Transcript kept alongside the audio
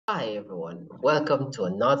Hi everyone, welcome to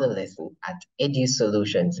another lesson at EDU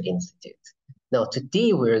Solutions Institute. Now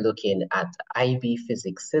today we're looking at IB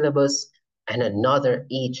Physics syllabus and another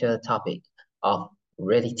HL topic of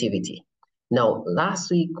relativity. Now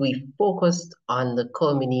last week we focused on the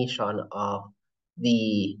culmination of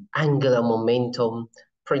the angular momentum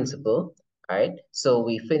principle, right? So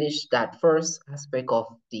we finished that first aspect of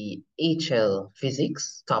the HL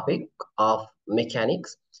physics topic of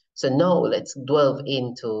mechanics. So now let's delve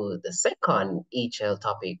into the second HL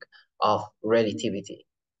topic of relativity.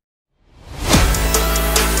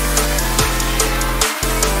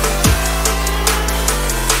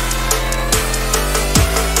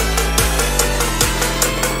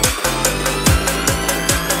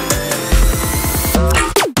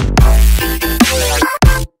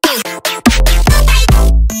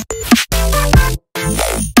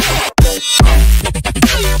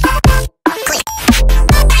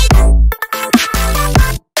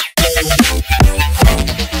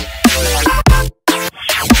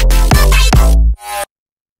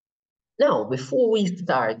 Now, before we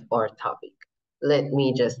start our topic, let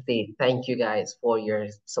me just say thank you guys for your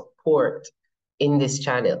support in this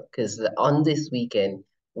channel because on this weekend,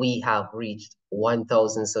 we have reached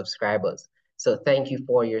 1,000 subscribers. So thank you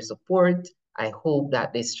for your support. I hope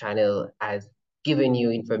that this channel has given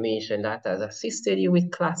you information that has assisted you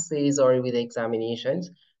with classes or with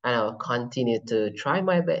examinations, and I'll continue to try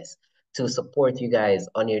my best to support you guys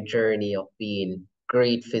on your journey of being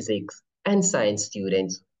great physics and science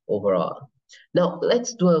students overall. Now,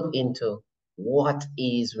 let's delve into what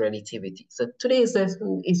is relativity. So today's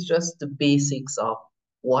lesson is just the basics of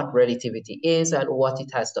what relativity is and what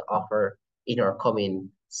it has to offer in our coming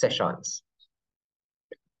sessions.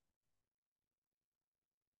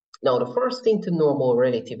 Now, the first thing to know about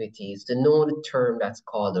relativity is to know the term that's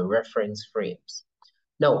called the reference frames.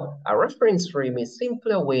 Now, a reference frame is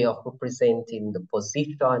simply a way of representing the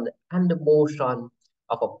position and the motion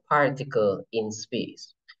of a particle in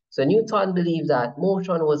space. So Newton believed that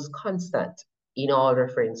motion was constant in all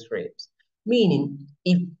reference frames, meaning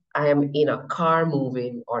if I am in a car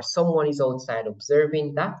moving or someone is outside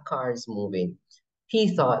observing that car is moving,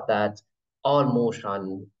 he thought that all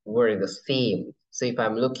motion were the same. So if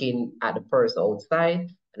I'm looking at the person outside and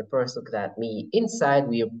the person looking at me inside,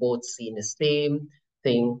 we are both seeing the same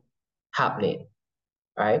thing happening,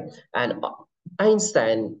 right? And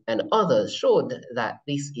Einstein and others showed that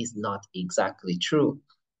this is not exactly true.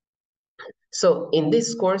 So in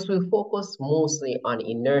this course, we'll focus mostly on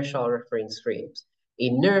inertial reference frames.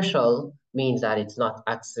 Inertial means that it's not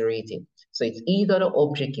accelerating. So it's either the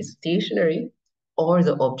object is stationary or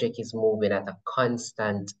the object is moving at a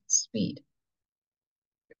constant speed.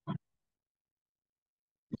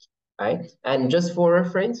 Right? And just for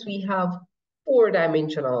reference, we have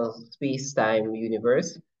four-dimensional space-time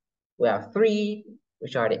universe. We have three,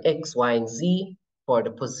 which are the X, Y, and Z for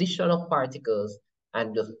the position of particles.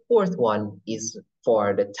 And the fourth one is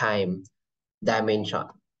for the time dimension.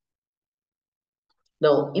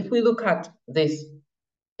 Now, if we look at this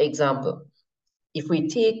example, if we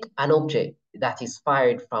take an object that is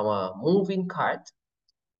fired from a moving cart,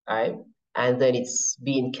 right, and then it's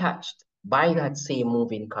being catched by that same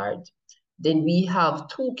moving cart, then we have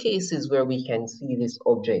two cases where we can see this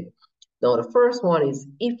object. Now, the first one is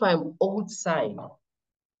if I'm outside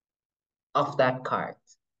of that cart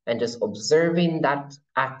and just observing that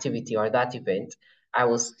activity or that event, I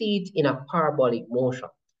will see it in a parabolic motion,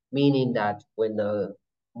 meaning that when the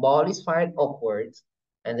ball is fired upwards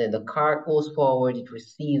and then the cart goes forward, it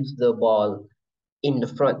receives the ball in the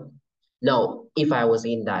front. Now, if I was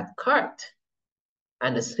in that cart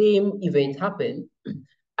and the same event happened,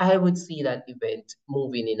 I would see that event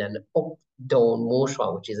moving in an up-down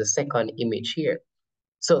motion, which is the second image here.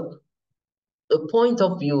 So the point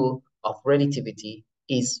of view of relativity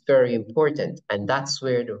is very important, and that's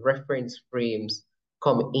where the reference frames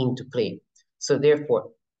come into play. So therefore,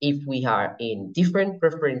 if we are in different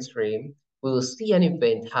reference frame, we will see an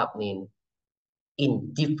event happening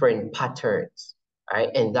in different patterns, right?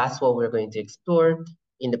 And that's what we're going to explore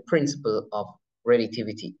in the principle of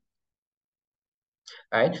relativity.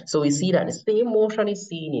 Right? So we see that the same motion is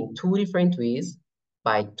seen in two different ways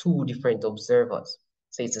by two different observers.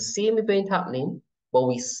 So it's the same event happening, but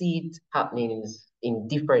we see it happening in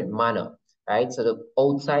different manner, right? So the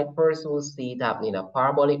outside person will see it happening in a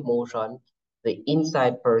parabolic motion. The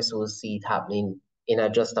inside person will see it happening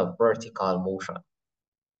in just a vertical motion.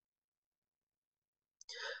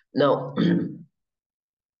 Now,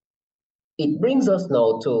 it brings us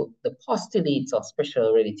now to the postulates of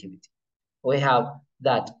special relativity. We have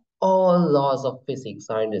that all laws of physics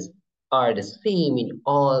are the same in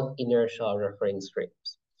all inertial reference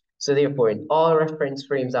frames. So therefore, in all reference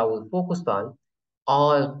frames I will focus on,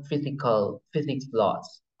 all physics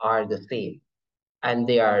laws are the same, and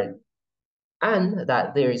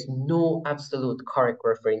that there is no absolute correct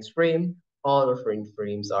reference frame. All reference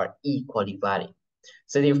frames are equally valid.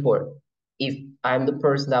 So therefore, if I'm the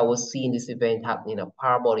person that was seeing this event happening in a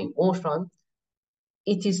parabolic motion,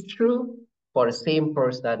 it is true for the same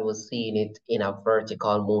person that was seeing it in a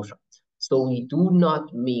vertical motion. So we do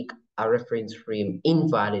not make a reference frame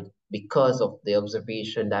invalid because of the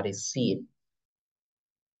observation that is seen.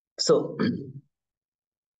 So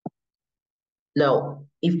now,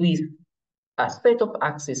 a set of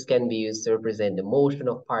axes can be used to represent the motion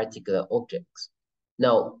of particular objects.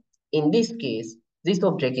 Now, in this case, this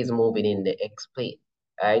object is moving in the x-plane,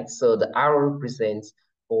 right? So the arrow represents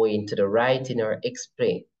going to the right in our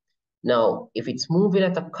x-plane. Now, if it's moving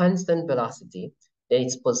at a constant velocity, then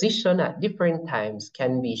its position at different times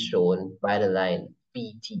can be shown by the line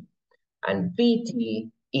vt. And vt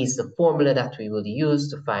is the formula that we will use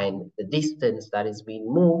to find the distance that is being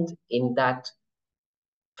moved in that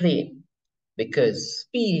plane, because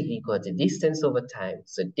speed is equal to distance over time.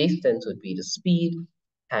 So distance would be the speed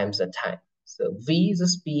times the time. So v is the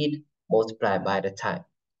speed multiplied by the time.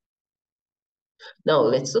 Now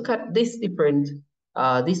let's look at this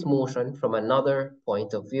this motion from another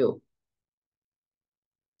point of view.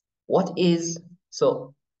 What if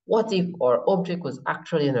our object was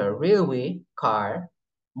actually in a railway car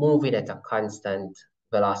moving at a constant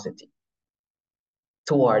velocity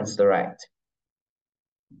towards the right?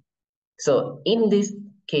 So in this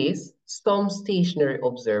case, some stationary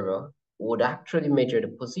observer would actually measure the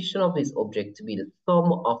position of this object to be the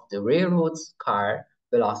sum of the railroad's car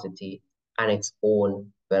velocity and its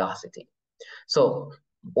own velocity. So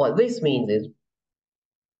what this means is,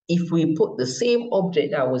 if we put the same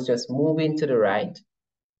object that was just moving to the right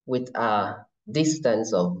with a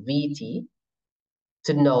distance of vt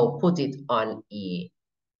to now put it on a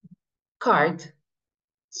cart,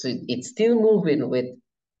 so it's still moving with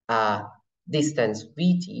a distance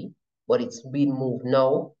vt, but it's being moved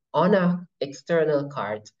now on an external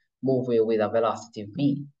cart moving with a velocity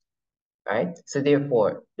v, right? So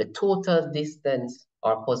therefore, the total distance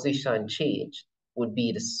or position change would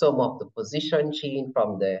be the sum of the position change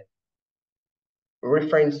from the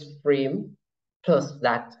reference frame plus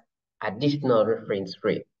that additional reference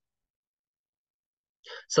frame.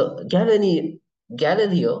 So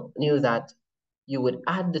Galileo knew that you would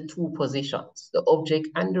add the two positions, the object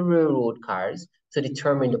and the railroad cars, to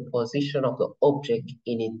determine the position of the object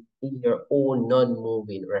in your own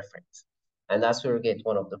non-moving reference. And that's where we get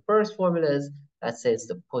one of the first formulas that says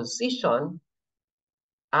the position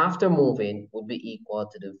after moving would be equal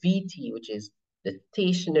to the VT, which is the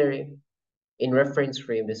stationary in reference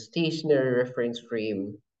frame, the stationary reference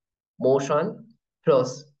frame motion,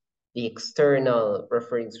 plus the external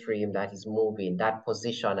reference frame that is moving, that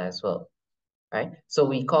position as well, right? So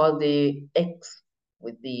we call the x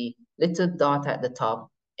with the little dot at the top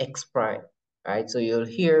x prime, right? So you'll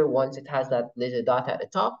hear once it has that little dot at the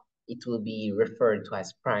top, it will be referred to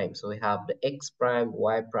as prime. So we have the x prime,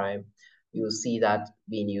 y prime. You'll see that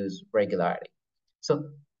being used regularly.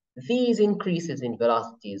 So these increases in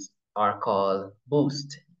velocities are called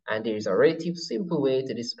boost. And there's a relative simple way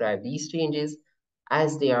to describe these changes,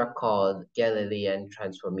 as they are called Galilean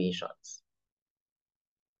transformations.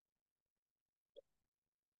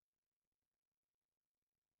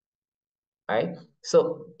 Right?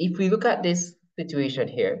 So if we look at this situation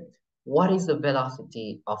here, what is the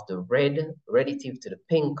velocity of the red relative to the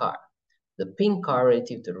pink car? The pink car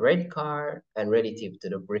relative to the red car and relative to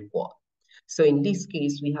the brick wall. So in this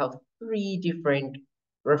case, we have three different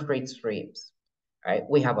reference frames, right?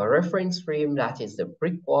 We have a reference frame that is the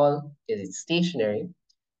brick wall, because it's stationary.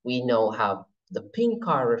 We now have the pink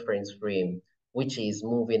car reference frame, which is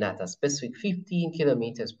moving at a specific 15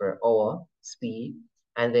 kilometers per hour speed.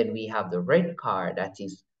 And then we have the red car that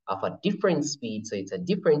is of a different speed, so it's a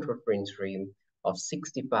different reference frame of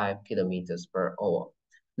 65 kilometers per hour.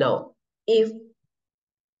 Now, if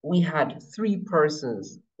we had three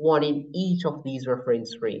persons, one in each of these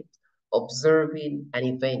reference frames, observing an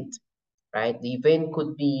event, right? The event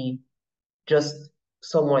could be just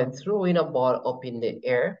someone throwing a ball up in the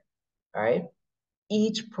air, right?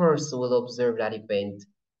 Each person will observe that event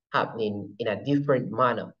happening in a different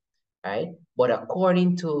manner, right? But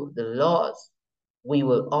according to the laws, we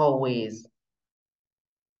will always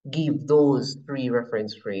give those three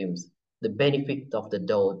reference frames the benefit of the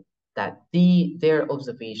doubt that their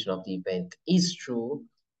observation of the event is true,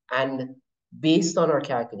 and based on our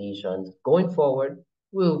calculations going forward,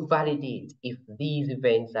 we'll validate if these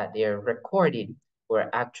events that they're recorded were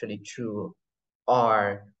actually true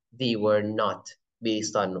or they were not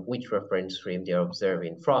based on which reference frame they're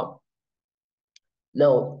observing from.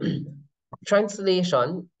 Now,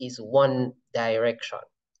 translation is one direction.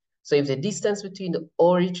 So if the distance between the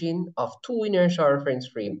origin of two inertial reference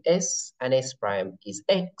frame S and S prime is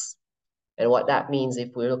X, and what that means,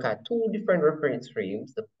 if we look at two different reference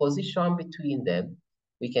frames, the position between them,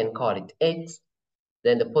 we can call it X.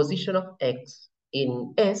 Then the position of X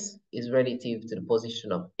in S is relative to the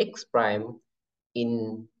position of X prime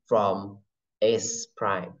in from S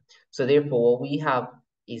prime. So therefore, what we have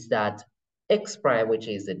is that X prime, which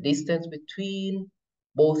is the distance between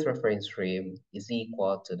both reference frames, is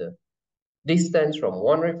equal to the distance from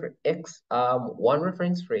one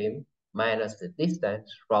reference frame minus the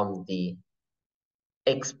distance from the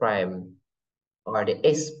X prime or the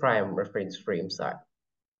S prime reference frame side.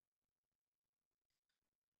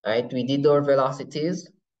 All right, we did our velocities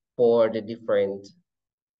for the different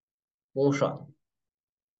motion.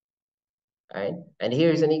 Right? And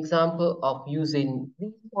here's an example of using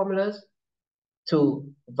these formulas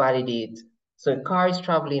to validate. So a car is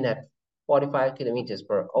traveling at 45 kilometers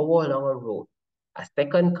per hour along a road. A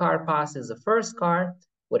second car passes the first car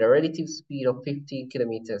with a relative speed of 15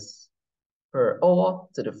 kilometers per hour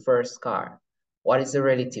to the first car. What is the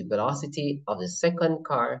relative velocity of the second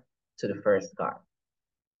car to the first car?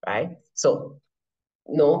 Right? So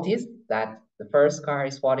notice that the first car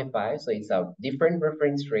is 45, so it's a different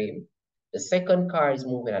reference frame. The second car is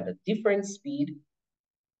moving at a different speed,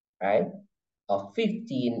 right, of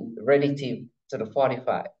 15 relative to the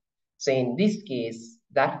 45. So in this case,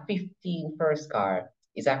 that 15 first car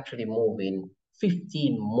is actually moving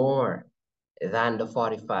 15 more than the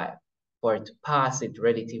 45 for it to pass it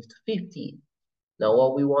relative to 15. Now,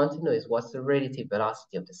 what we want to know is what's the relative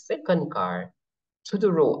velocity of the second car to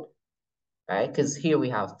the road, right? Because here we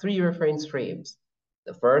have three reference frames.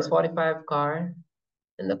 The first 45 car,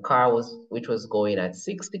 and the car which was going at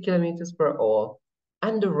 60 kilometers per hour,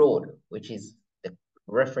 and the road, which is the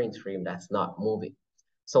reference frame that's not moving.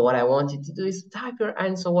 So what I want you to do is type your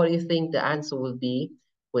answer. What do you think the answer will be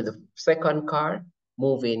with the second car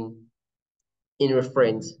moving in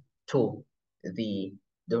reference to the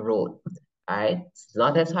road? All right, it's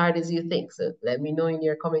not as hard as you think. So let me know in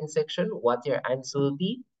your comment section what your answer will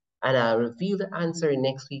be, and I'll reveal the answer in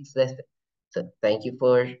next week's lesson. So thank you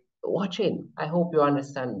for watching. I hope you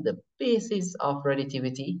understand the basis of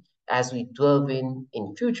relativity as we delve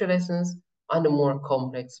in future lessons on the more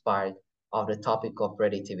complex part of the topic of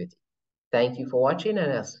relativity. Thank you for watching,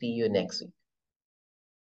 and I'll see you next week.